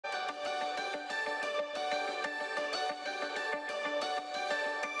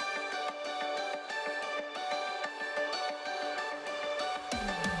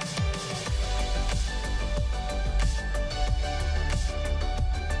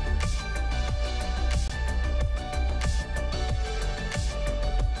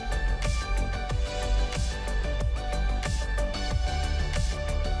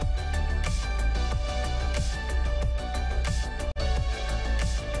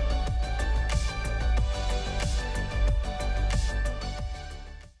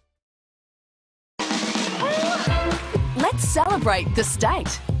celebrate the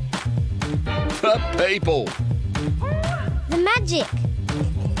state. The people. The magic.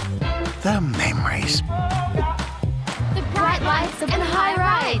 The memories. The bright lights and high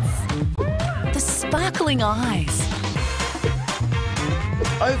rides. The sparkling eyes.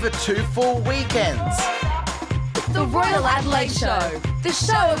 Over 2 full weekends. The Royal Adelaide Show. The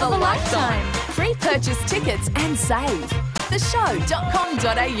show of a lifetime. Free purchase tickets and save.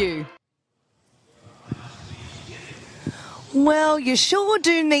 theshow.com.au. Well, you sure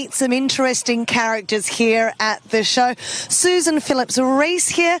do meet some interesting characters here at the show. Susan Phillips-Rees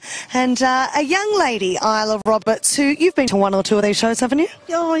here and a young lady, Isla Roberts, who you've been to 1 or 2 of these shows, haven't you?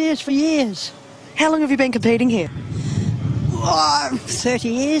 Oh, yes, for years. How long have you been competing here? Oh, 30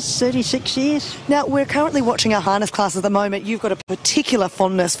 years, 36 years. Now, we're currently watching our harness class at the moment. You've got a particular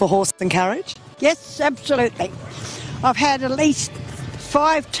fondness for horse and carriage? Yes, absolutely. I've had at least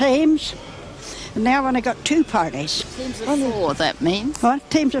 5 teams, and now I've only got 2 ponies. Teams of 4, that means. What?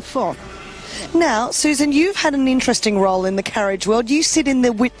 Teams of 4. Now, Susan, you've had an interesting role in the carriage world. You sit in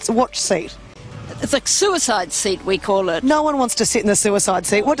the watch seat. It's a suicide seat, we call it. No one wants to sit in the suicide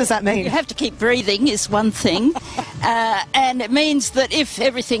seat. What does that mean? You have to keep breathing is one thing, and it means that if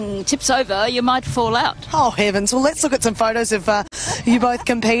everything tips over, you might fall out. Oh, heavens. Well, let's look at some photos of you both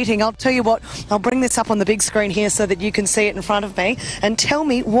competing. I'll tell you what, I'll bring this up on the big screen here so that you can see it in front of me. And tell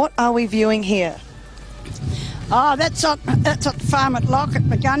me, what are we viewing here? Oh, that's at the farm at Lock at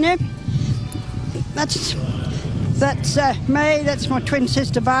Begunya. That's me, that's my twin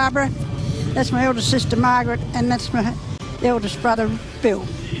sister Barbara. That's my eldest sister Margaret, and that's my eldest brother Bill.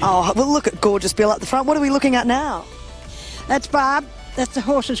 Oh, well, look at gorgeous Bill up the front. What are we looking at now? That's Barb. That's the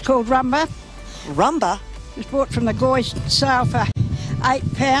horse is called Rumba. Rumba? It was bought from the Goys sale for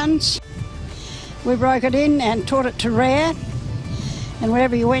 £8. We broke it in and taught it to rear. And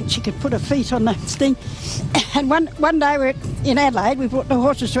wherever you went, she could put her feet on the thing. And one day we were in Adelaide. We brought the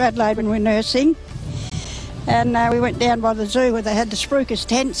horses to Adelaide when we were nursing. And we went down by the zoo where they had the spruikers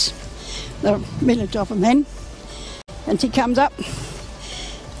tents. The village of them then, and she comes up.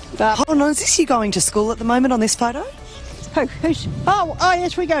 But hold on, is this you going to school at the moment on this photo? who's? Oh,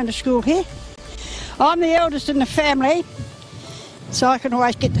 yes, we're going to school here. I'm the eldest in the family, so I can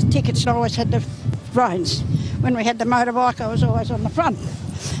always get the tickets, and I always had the reins. When we had the motorbike, I was always on the front.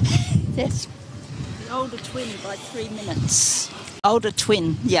 Yes. The older twin by 3 minutes. Older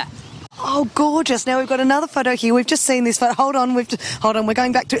twin, yeah. Oh, gorgeous. Now we've got another photo here. We've just seen this photo. Hold on, we're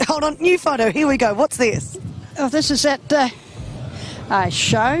going back to... Hold on, new photo. Here we go. What's this? Oh, this is at a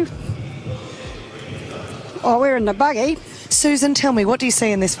show. Oh, we're in the buggy. Susan, tell me, what do you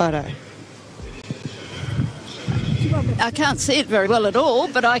see in this photo? I can't see it very well at all,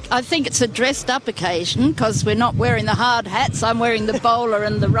 but I think it's a dressed-up occasion because we're not wearing the hard hats. I'm wearing the bowler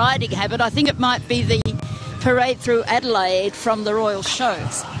and the riding habit. I think it might be the parade through Adelaide from the Royal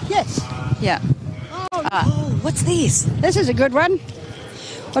Shows. Yes. Yeah. Oh, what's this? This is a good one.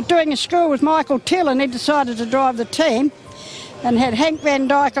 I was doing a school with Michael Till, and he decided to drive the team and had Hank Van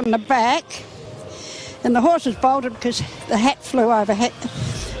Dyke on the back, and the horses bolted because the hat flew over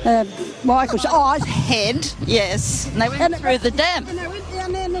Michael's eyes. Head, yes. And they went through the dam. And they went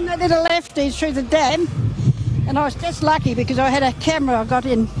down there and then they did a lefties through the dam, and I was just lucky because I had a camera I got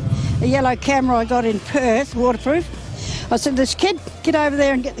in, a yellow camera I got in Perth, waterproof. I said, this kid, get over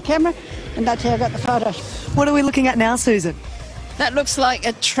there and get the camera, and that's how I got the photos. What are we looking at now, Susan? That looks like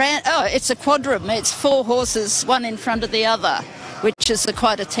a it's a quadrum. It's 4 horses, one in front of the other, which is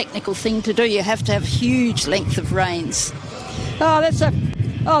quite a technical thing to do. You have to have huge length of reins. Oh,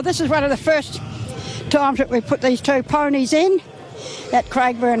 this is one of the first times that we put these 2 ponies in at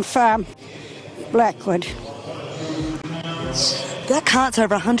Craigburn Farm, Blackwood. That cart's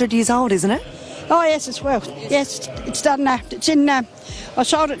over 100 years old, isn't it? Oh, yes, as well. Yes, it's done. It's in. I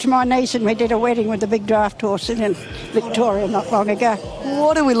sold it to my niece, and we did a wedding with the big draft horse in Victoria not long ago.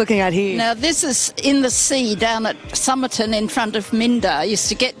 What are we looking at here? Now, this is in the sea down at Somerton in front of Minda. I used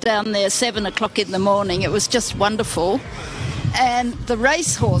to get down there 7 o'clock in the morning. It was just wonderful. And the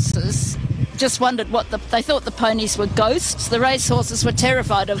race horses just wondered they thought the ponies were ghosts. The race horses were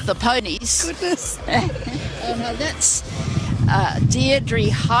terrified of the ponies. Goodness. Oh, no, that's Deirdre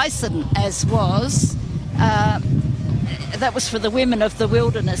Hyson, as was. That was for the Women of the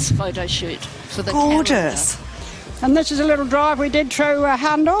Wilderness photo shoot for the gorgeous. calendar. And this is a little drive we did through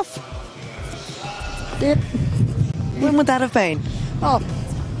Handorf. When would that have been? Oh,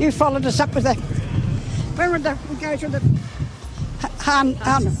 you followed us up with the... When would we go through the...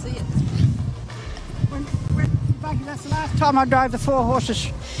 Handorf? That's the last time I drove the 4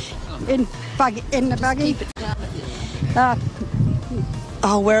 horses in the buggy.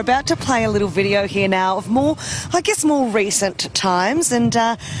 Oh, we're about to play a little video here now of more recent times, and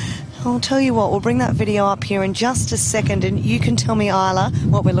I'll tell you what, we'll bring that video up here in just a second, and you can tell me, Isla,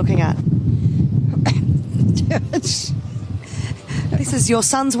 what we're looking at. This is your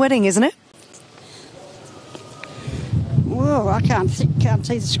son's wedding, isn't it? Whoa, I can't see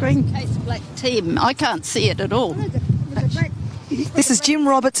the screen. Case of black Tim, I can't see it at all. This is Jim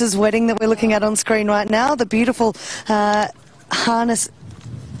Roberts' wedding that we're looking at on screen right now. The beautiful harness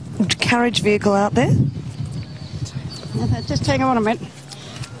carriage vehicle out there. Just hang on a minute.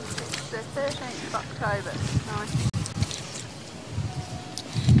 The 13th of October.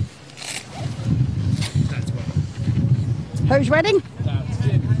 Whose wedding?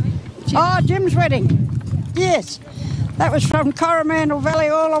 Oh, Jim's wedding. Yes. That was from Coromandel Valley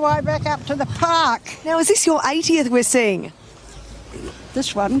all the way back up to the park. Now, is this your 80th we're seeing?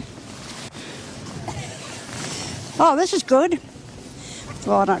 This one. Oh, this is good.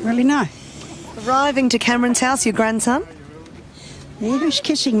 Well, I don't really know. Arriving to Cameron's house, your grandson? Yeah, who's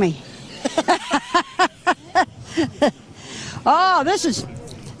kissing me? Oh, this is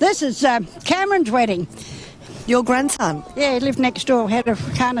Cameron's wedding. Your grandson? Yeah, he lived next door. Had a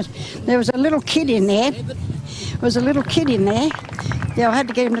harness. There was a little kid in there. Yeah, I had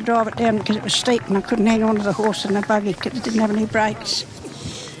to get him to drive it down because it was steep and I couldn't hang on to the horse in the buggy because it didn't have any brakes.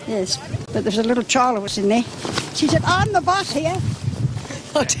 Yes, but there was a little child who was in there. She said, "I'm the boss here."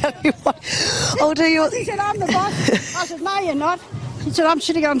 I'll tell you what. She said, "I'm the boss." I said, "No, you're not." She said, "I'm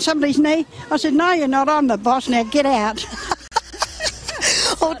sitting on somebody's knee." I said, "No, you're not. I'm the boss. Now get out."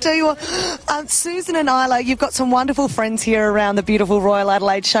 I'll tell you what, Susan and Isla, you've got some wonderful friends here around the beautiful Royal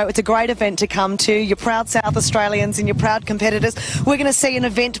Adelaide Show. It's a great event to come to. You're proud South Australians and you're proud competitors. We're going to see an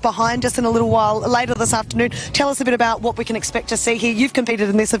event behind us in a little while later this afternoon. Tell us a bit about what we can expect to see here. You've competed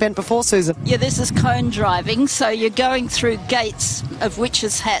in this event before, Susan. Yeah, this is cone driving, so you're going through gates of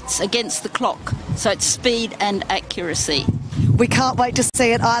witches' hats against the clock. So it's speed and accuracy. We can't wait to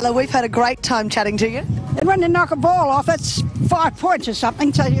see it, Isla. We've had a great time chatting to you. And when you knock a ball off, it's 5 points or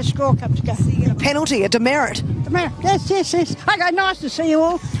something, so your score comes to go. A penalty, a demerit. Demerit, yes. Okay, nice to see you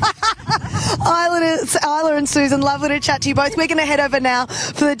all. Isla and Susan, lovely to chat to you both. We're going to head over now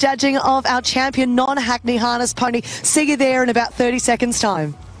for the judging of our champion non-Hackney harness pony. See you there in about 30 seconds'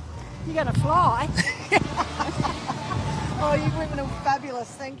 time. You're going to fly. Oh, you women are fabulous.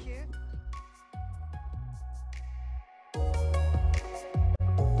 Thank you.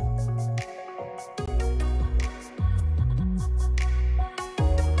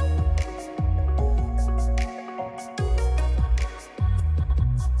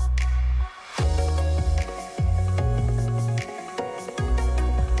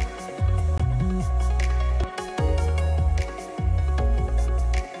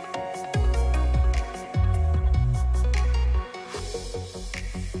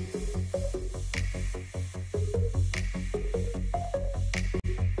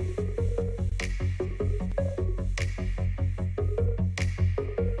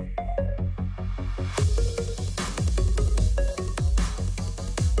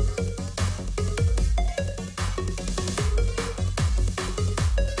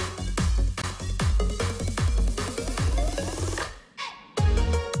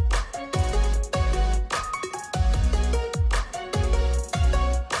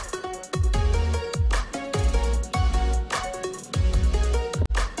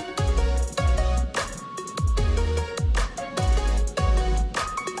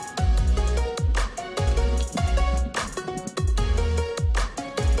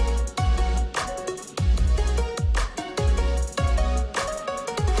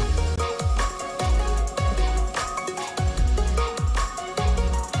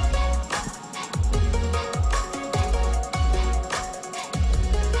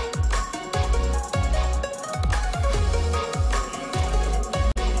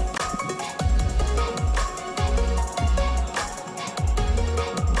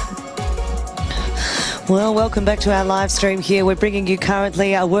 Well, welcome back to our live stream here. We're bringing you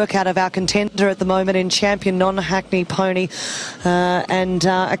currently a workout of our contender at the moment in champion non-Hackney pony.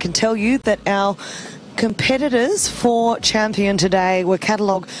 I can tell you that our competitors for champion today were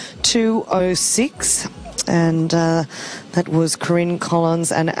catalogue 206. And that was Corinne Collins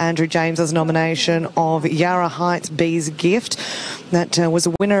and Andrew James's nomination of Yarra Heights Bee's Gift. That was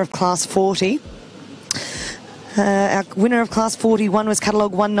a winner of class 40. Our winner of Class 41 was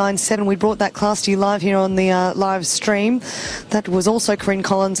Catalogue 197. We brought that class to you live here on the live stream. That was also Corinne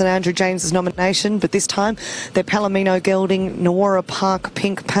Collins and Andrew James's nomination, but this time they're Palomino Gelding Nawara Park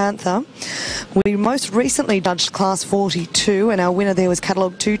Pink Panther. We most recently judged Class 42, and our winner there was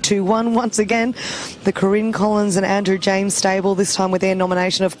Catalogue 221. Once again, the Corinne Collins and Andrew James stable, this time with their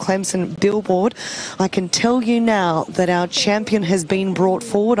nomination of Clemson Billboard. I can tell you now that our champion has been brought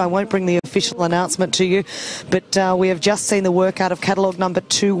forward. I won't bring the official announcement to you, but we have just seen the work out of catalogue number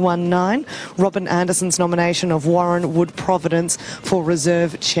 219, Robin Anderson's nomination of Warren Wood Providence for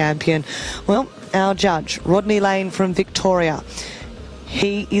reserve champion. Well, our judge, Rodney Lane from Victoria,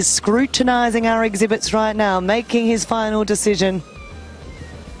 he is scrutinising our exhibits right now, making his final decision.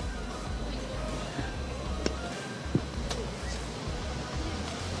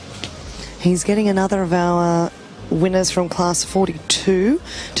 He's getting another of our winners from Class 42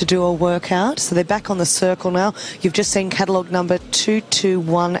 to do a workout. So they're back on the circle now. You've just seen catalogue number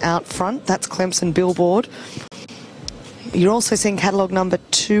 221 out front. That's Clemson Billboard. You're also seeing catalogue number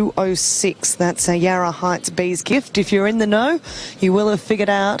 206. That's a Yarra Heights Bees Gift. If you're in the know, you will have figured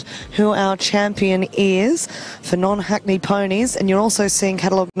out who our champion is for Non-Hackney ponies. And you're also seeing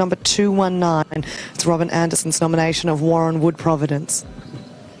catalogue number 219. It's Robin Anderson's nomination of Warren Wood Providence.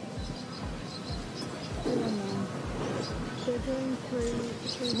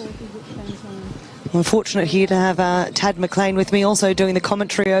 I'm fortunate here to have Tad McLean with me, also doing the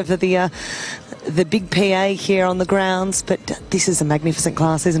commentary over the big PA here on the grounds. But this is a magnificent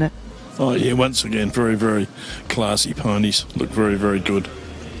class, isn't it? Oh yeah, once again, very, very classy ponies. Look very, very good.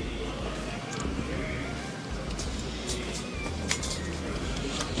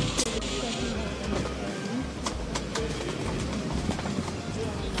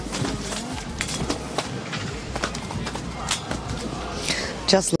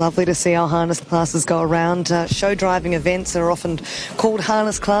 Just lovely to see our harness classes go around. Show driving events are often called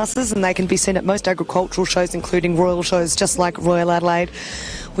harness classes, and they can be seen at most agricultural shows, including royal shows, just like Royal Adelaide.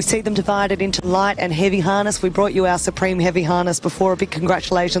 We see them divided into light and heavy harness. We brought you our Supreme Heavy Harness before. A big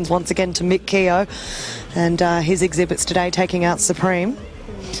congratulations once again to Mick Keogh and his exhibits today taking out Supreme.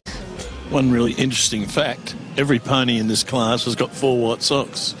 One really interesting fact, every pony in this class has got 4 white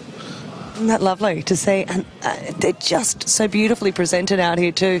socks. Isn't that lovely to see? And they're just so beautifully presented out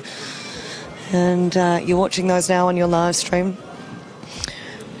here too. And you're watching those now on your live stream.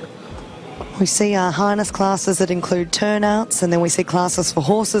 We see our harness classes that include turnouts, and then we see classes for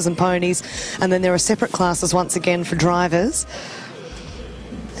horses and ponies, and then there are separate classes once again for drivers.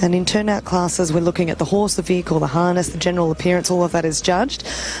 And in turnout classes, we're looking at the horse, the vehicle, the harness, the general appearance, all of that is judged.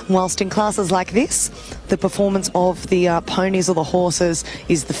 Whilst in classes like this, the performance of the ponies or the horses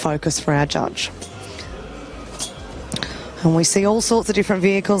is the focus for our judge. And we see all sorts of different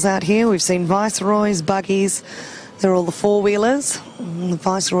vehicles out here. We've seen Viceroys, buggies. They're all the four-wheelers. The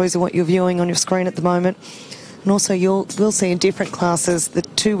Viceroys are what you're viewing on your screen at the moment. And also we'll see in different classes the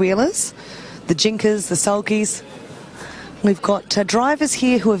two-wheelers, the jinkers, the sulkies. We've got drivers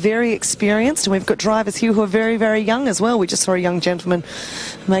here who are very experienced, and we've got drivers here who are very, very young as well. We just saw a young gentleman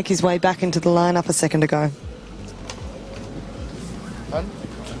make his way back into the lineup a second ago.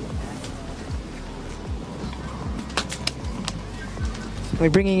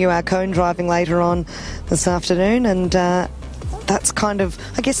 We're bringing you our cone driving later on this afternoon, and that's kind of,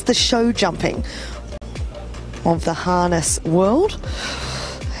 I guess, the show jumping of the harness world.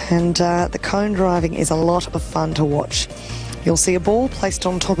 And the cone driving is a lot of fun to watch. You'll see a ball placed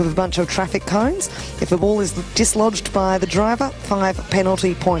on top of a bunch of traffic cones. If a ball is dislodged by the driver, 5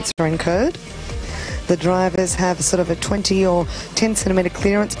 penalty points are incurred. The drivers have sort of a 20 or 10 centimetre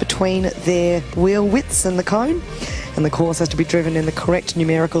clearance between their wheel widths and the cone, and the course has to be driven in the correct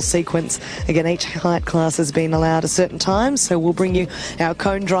numerical sequence. Again, each height class has been allowed a certain time, so we'll bring you our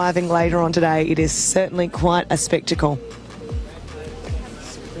cone driving later on today. It is certainly quite a spectacle.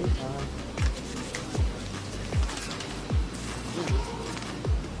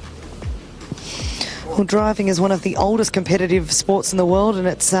 Well, driving is one of the oldest competitive sports in the world, and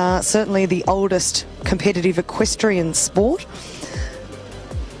it's certainly the oldest competitive equestrian sport.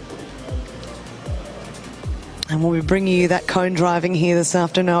 And we'll be bringing you that cone driving here this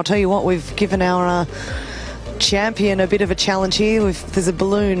afternoon. I'll tell you what, we've given our champion a bit of a challenge here. There's a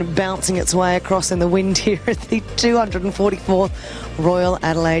balloon bouncing its way across in the wind here at the 244th Royal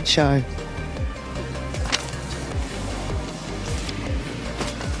Adelaide Show.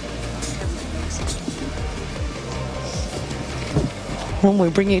 Well,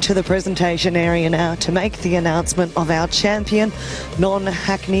 we bring you to the presentation area now to make the announcement of our champion,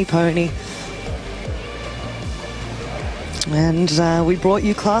 Non-Hackney pony. And we brought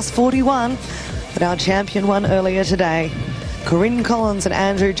you Class 41, the But our champion won earlier today. Corinne Collins and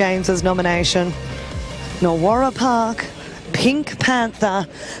Andrew James's nomination. Nawara Park, Pink Panther,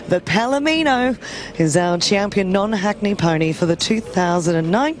 the Palomino is our champion non-Hackney pony for the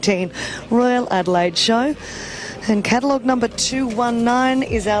 2019 Royal Adelaide Show. And catalogue number 219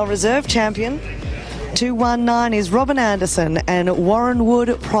 is our reserve champion. 219 is Robin Anderson and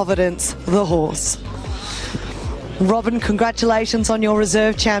Warrenwood Providence, the horse. Robin, congratulations on your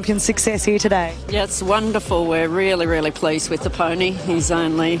reserve champion success here today. Yeah, it's wonderful. We're really, really pleased with the pony. He's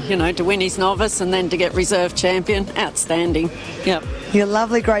only, to win his novice and then to get reserve champion, outstanding. Yep. Your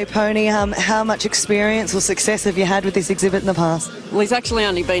lovely grey pony, how much experience or success have you had with this exhibit in the past? Well, he's actually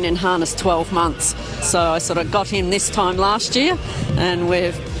only been in harness 12 months. So I sort of got him this time last year and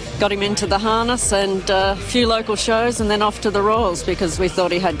we've got him into the harness and a few local shows and then off to the Royals because we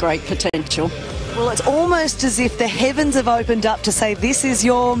thought he had great potential. Well, it's almost as if the heavens have opened up to say this is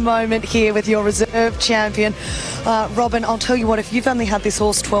your moment here with your reserve champion. Robin, I'll tell you what, if you've only had this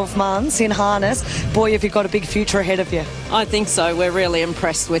horse 12 months in harness, boy, have you got a big future ahead of you. I think so. We're really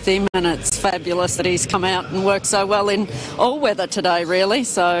impressed with him and it's fabulous that he's come out and worked so well in all weather today, really.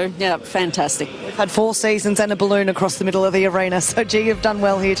 So, yeah, fantastic. We've had 4 seasons and a balloon across the middle of the arena, so, gee, you've done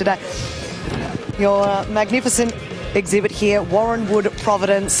well here today. Your magnificent exhibit here, Warrenwood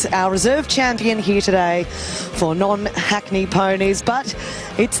Providence, our reserve champion here today for non-Hackney ponies. But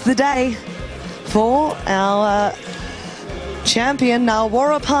it's the day for our champion,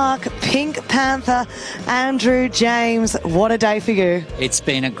 Nawara Park, Pink Panther, Andrew James. What a day for you. It's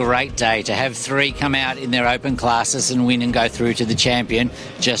been a great day to have 3 come out in their open classes and win and go through to the champion.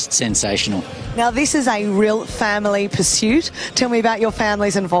 Just sensational. Now, this is a real family pursuit. Tell me about your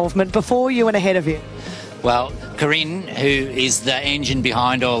family's involvement before you and ahead of you. Well, Corinne, who is the engine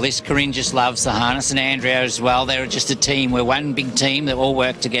behind all this, Corinne just loves the harness, and Andrea as well. They're just a team. We're one big team that all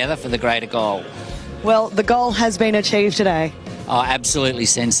work together for the greater goal. Well, the goal has been achieved today. Oh, absolutely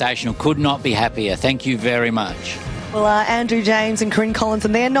sensational. Could not be happier. Thank you very much. Well, Andrew James and Corinne Collins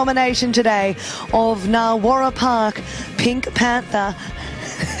and their nomination today of Nawara Park, Pink Panther.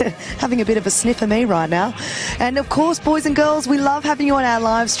 Having a bit of a sniff of me right now. And of course, boys and girls, we love having you on our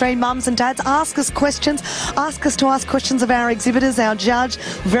live stream. Mums and dads, ask us questions. Ask us to ask questions of our exhibitors, our judge.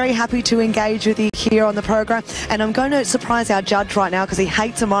 Very happy to engage with you here on the program. And I'm going to surprise our judge right now because he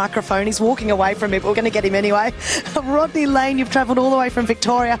hates a microphone. He's walking away from it, but we're going to get him anyway. Rodney Lane, you've travelled all the way from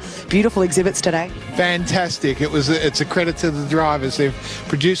Victoria. Beautiful exhibits today. Fantastic. It's a credit to the drivers. They've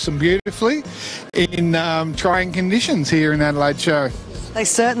produced them beautifully in trying conditions here in Adelaide Show. They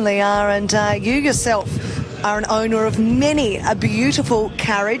certainly are, and you yourself are an owner of many a beautiful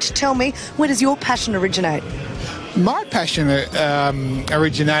carriage. Tell me, where does your passion originate? My passion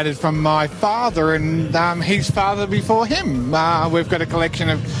originated from my father and his father before him. We've got a collection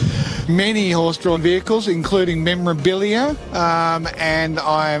of many horse-drawn vehicles, including memorabilia, and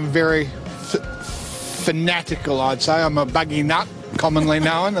I am very fanatical, I'd say. I'm a buggy nut, commonly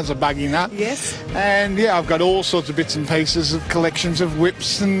known as a buggy nut. Yes. And yeah, I've got all sorts of bits and pieces of collections of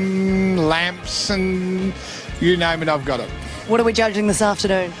whips and lamps and you name it, I've got it. What are we judging this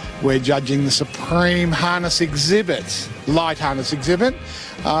afternoon? We're judging the Supreme Harness Exhibit, light harness exhibit,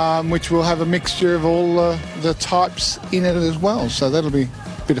 which will have a mixture of all the types in it as well. So that'll be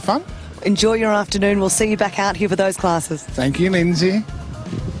a bit of fun. Enjoy your afternoon. We'll see you back out here for those classes. Thank you, Lindsay.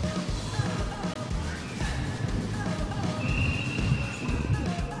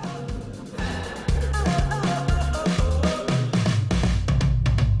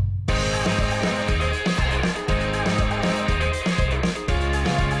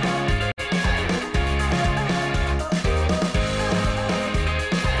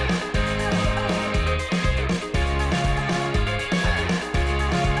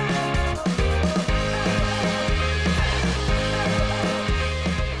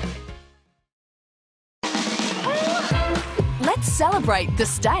 Let's celebrate the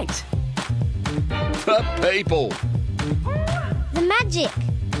state. The people. The magic.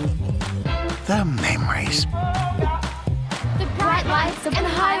 The memories. The bright lights and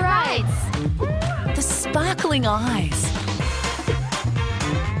high rides. The sparkling eyes.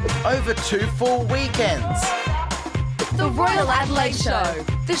 Over 2 full weekends. The Royal Adelaide Show.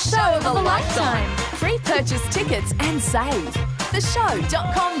 The show of a lifetime. Free purchase tickets and save.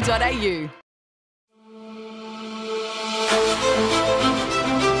 theshow.com.au.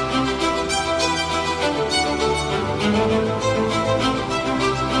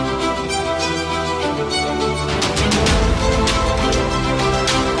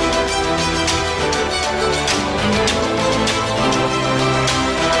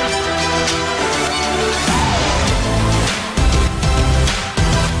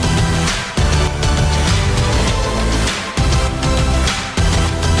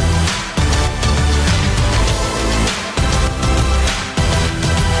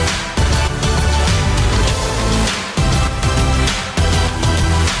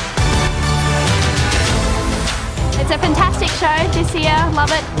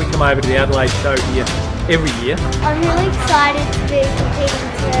 love it. We come over to the Adelaide show here every year. I'm really excited to be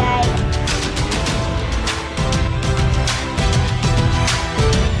competing today.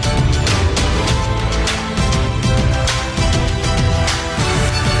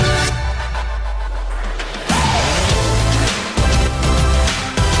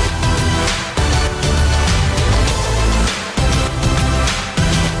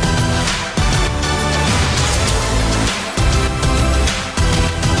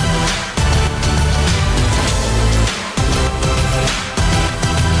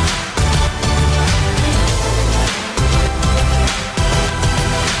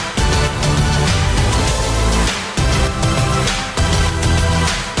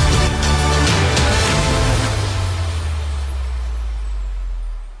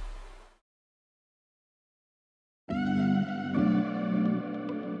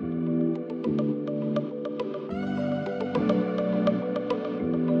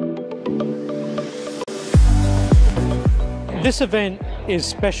 This event is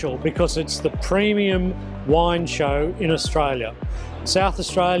special because it's the premium wine show in Australia. South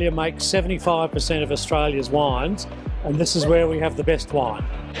Australia makes 75% of Australia's wines, and this is where we have the best wine.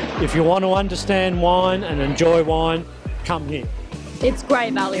 If you want to understand wine and enjoy wine, come here. It's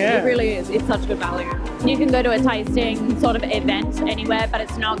great value, It really is. It's such good value. You can go to a tasting sort of event anywhere, but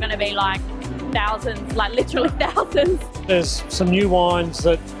it's not going to be like thousands, like literally thousands. There's some new wines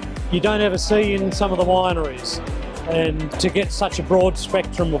that you don't ever see in some of the wineries. And to get such a broad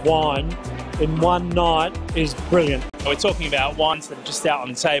spectrum of wine in one night is brilliant. We're talking about wines that are just out on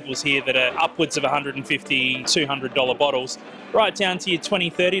the tables here that are upwards of $150, $200 bottles, right down to your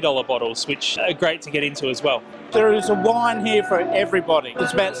 $20, $30 bottles, which are great to get into as well. There is a wine here for everybody.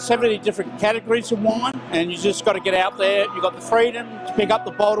 There's about 70 different categories of wine, and you just got to get out there. You've got the freedom to pick up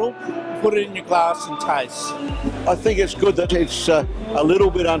the bottle, put it in your glass and taste. I think it's good that it's a little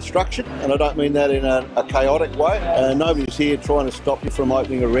bit unstructured, and I don't mean that in a chaotic way. Nobody's here trying to stop you from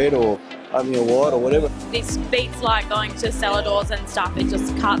opening a red or opening a white or whatever. This beats like going to cellar doors and stuff. It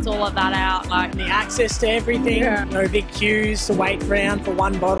just cuts all of that out. Like the access to everything, no big queues to wait around for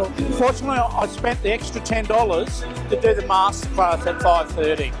one bottle. Fortunately, I spent the extra $10 to do the masterclass at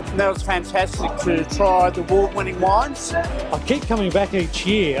 5:30. And that was fantastic to try the award-winning wines. I keep coming back each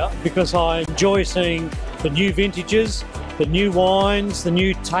year because I enjoy seeing the new vintages, the new wines, the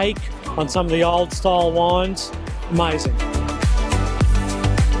new take on some of the old style wines. Amazing.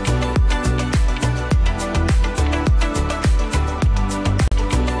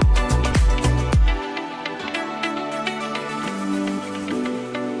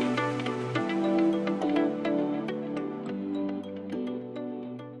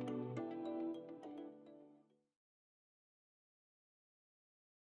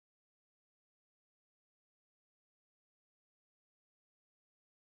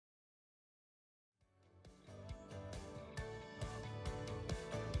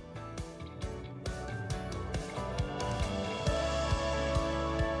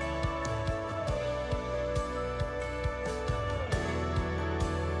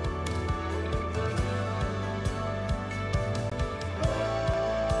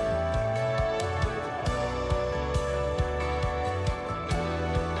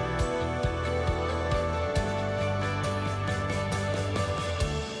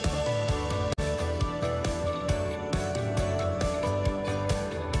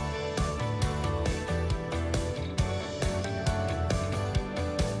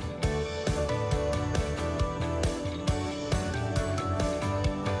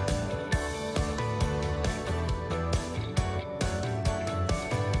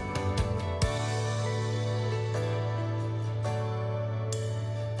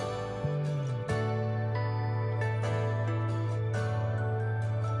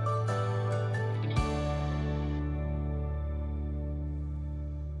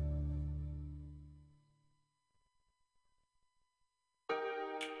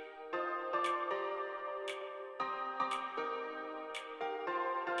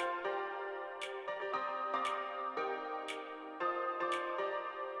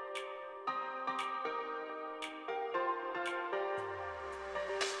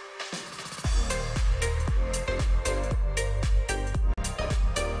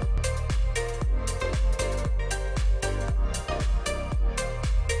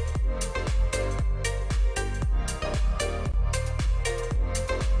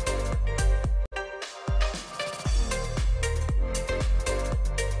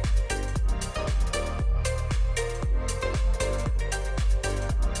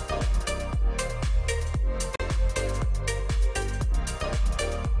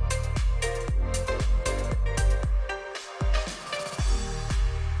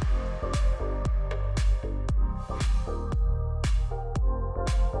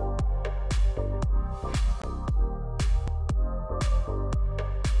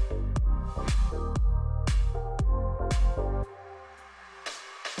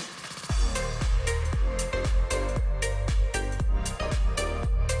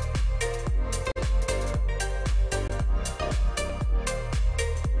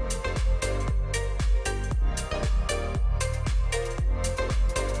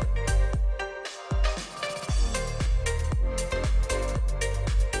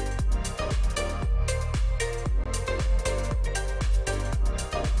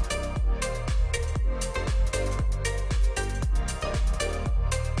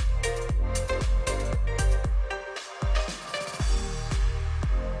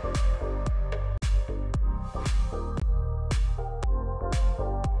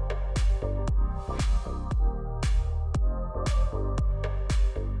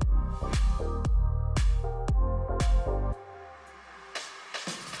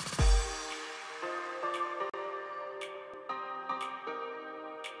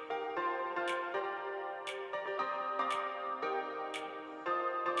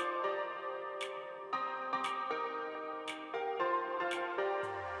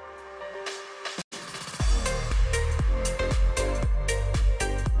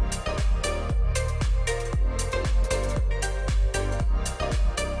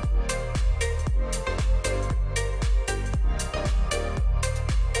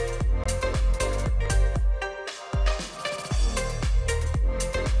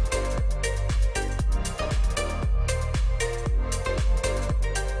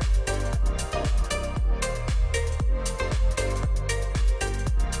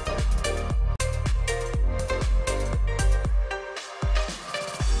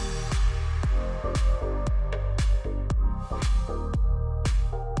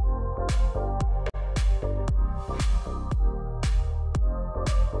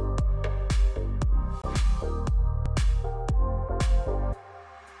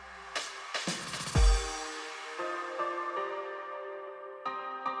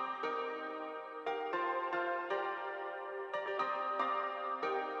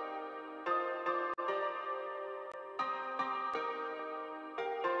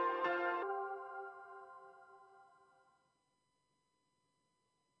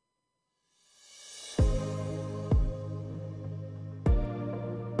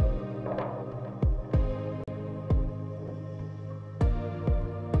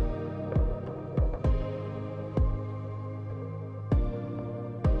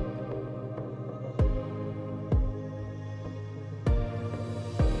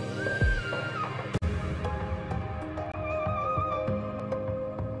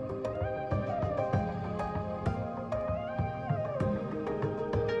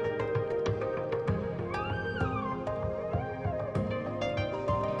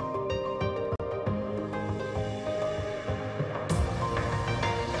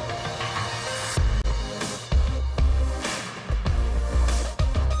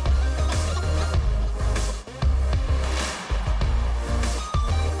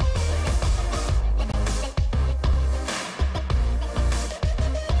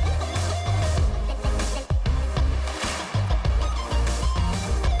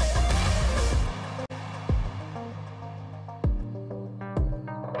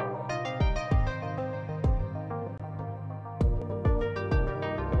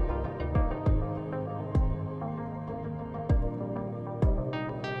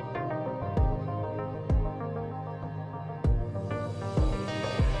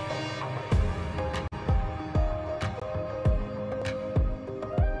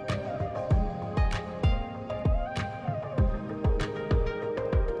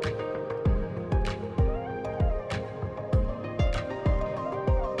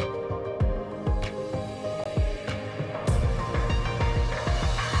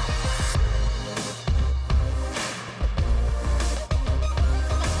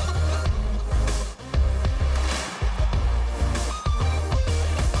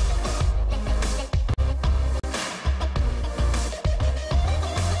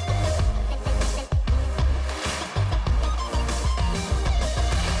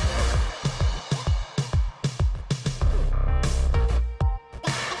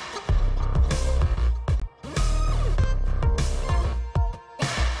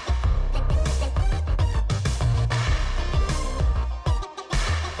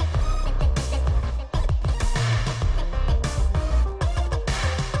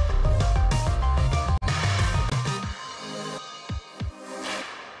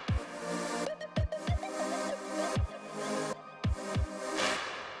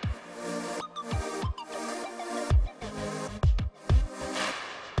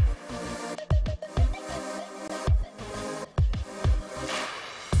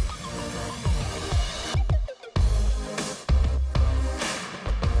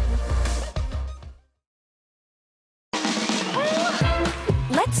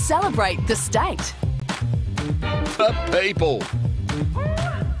 celebrate the state. The people.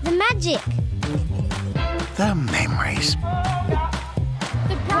 The magic. The memories.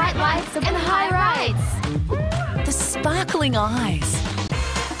 The bright lights and high rides. The sparkling eyes.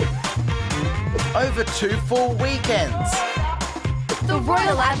 Over 2 full weekends. The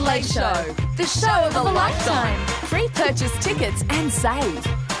Royal Adelaide Show. The show of a lifetime. Free purchase tickets and save.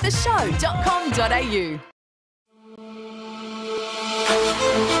 theshow.com.au.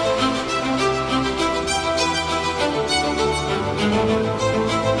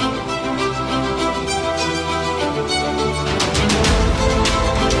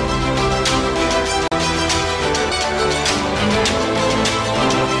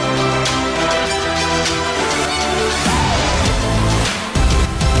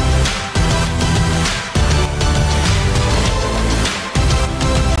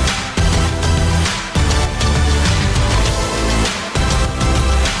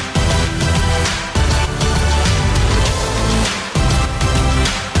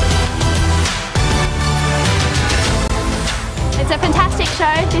 It's a fantastic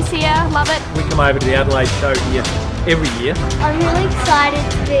show this year, love it. We come over to the Adelaide show here every year. I'm really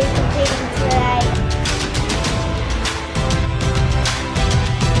excited to be competing today.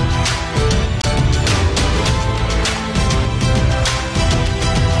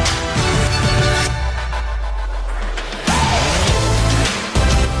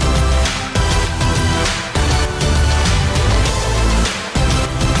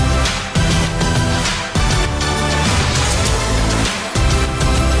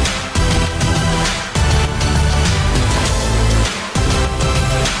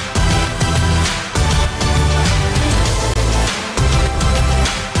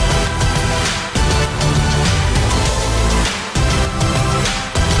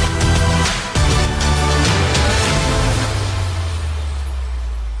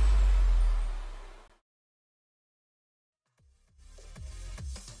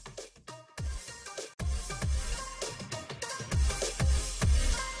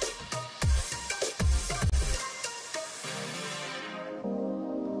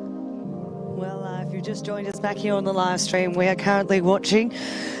 Well, if you've just joined us back here on the live stream, we are currently watching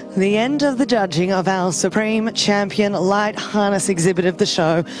the end of the judging of our Supreme Champion Light Harness exhibit of the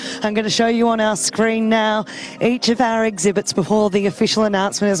show. I'm going to show you on our screen now each of our exhibits before the official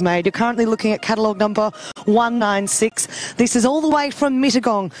announcement is made. You're currently looking at catalogue number 196. This is all the way from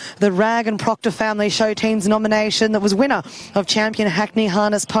Mittagong, the Rag and Proctor Family Show Team's nomination that was winner of Champion Hackney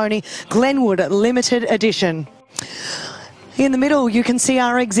Harness Pony Glenwood Limited Edition. In the middle, you can see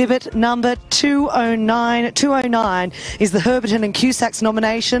our exhibit number 209. 209 is the Herberton and Cusack's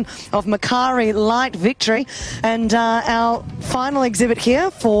nomination of Macari Light Victory. And our final exhibit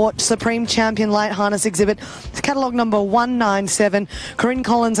here for Supreme Champion Light Harness exhibit is catalogue number 197, Corinne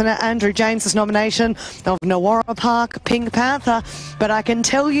Collins and Andrew James's nomination of Nawara Park Pink Panther. But I can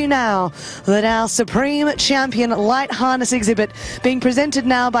tell you now that our Supreme Champion Light Harness exhibit, being presented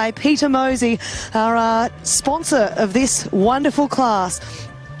now by Peter Mosey, our sponsor of this wonderful class,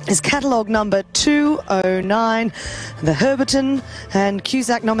 is catalogue number 209, the Herberton and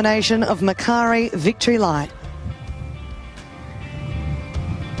Cusack nomination of Macari Victory Light.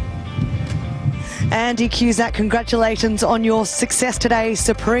 Andy Cusack, congratulations on your success today,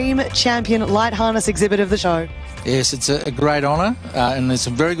 Supreme Champion Light Harness exhibit of the show. Yes, it's a great honour, and there's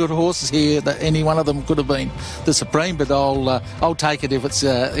some very good horses here. That any one of them could have been the Supreme, but I'll take it if it's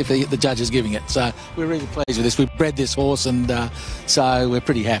if the judge is giving it. So we're really pleased with this. We've bred this horse, and so we're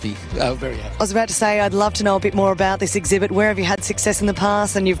pretty happy, very happy. I was about to say, I'd love to know a bit more about this exhibit. Where have you had success in the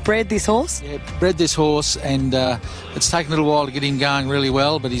past, and you've bred this horse? Yeah, bred this horse, and it's taken a little while to get him going really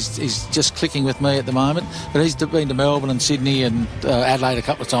well, but he's just clicking with me at the moment. But he's been to Melbourne and Sydney and Adelaide a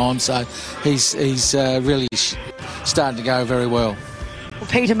couple of times, so he's really starting to go very well. Well,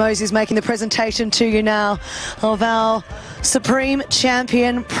 Peter Mosey is making the presentation to you now of our Supreme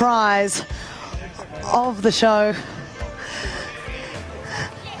Champion prize of the show.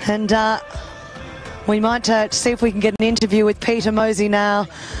 And we might see if we can get an interview with Peter Mosey now.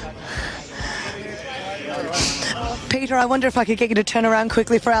 Peter, I wonder if I could get you to turn around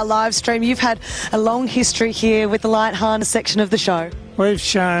quickly for our live stream. You've had a long history here with the light harness section of the show. We've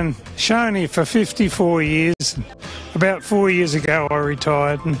shown here for 54 years. About 4 years ago I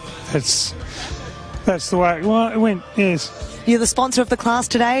retired, and that's the way it went, yes. You're the sponsor of the class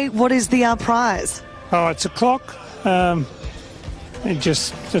today. What is the prize? Oh, it's a clock.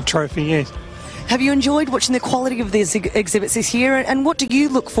 Just a trophy, yes. Have you enjoyed watching the quality of these exhibits this year, and what do you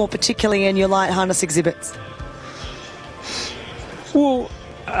look for particularly in your light harness exhibits? Well,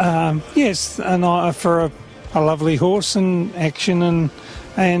 yes, an eye for a lovely horse and action, and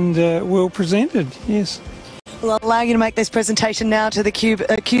and well presented, yes. Well, I'll allow you to make this presentation now to the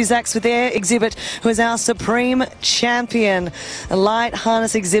Cusacks with their exhibit, who is our Supreme Champion, a light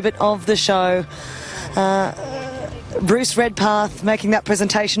harness exhibit of the show. Bruce Redpath making that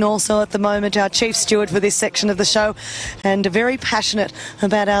presentation also at the moment, our chief steward for this section of the show, and very passionate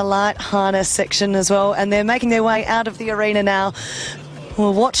about our light harness section as well. And they're making their way out of the arena now.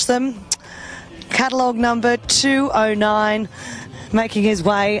 We'll watch them. Catalogue number 209. Making his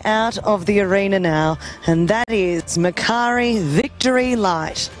way out of the arena now, and that is Macari Victory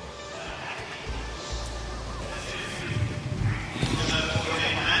Light.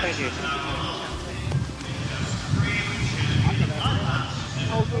 Thank you.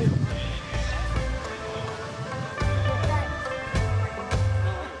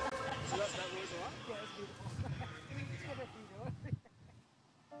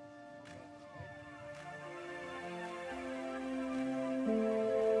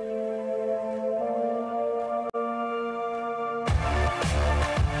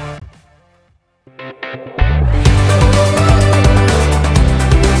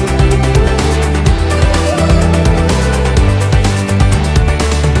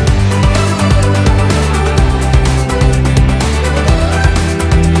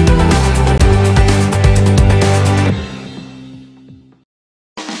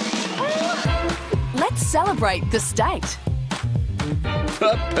 Let's celebrate the state.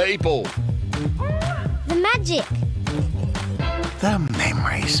 The people. The magic. The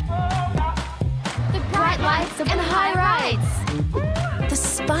memories. The bright lights and high rides. The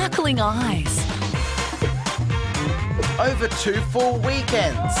sparkling eyes. Over 2 full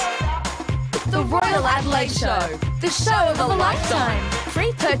weekends. The Royal Adelaide Show. The show of a lifetime.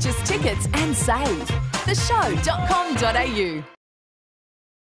 Free purchase tickets and save. theshow.com.au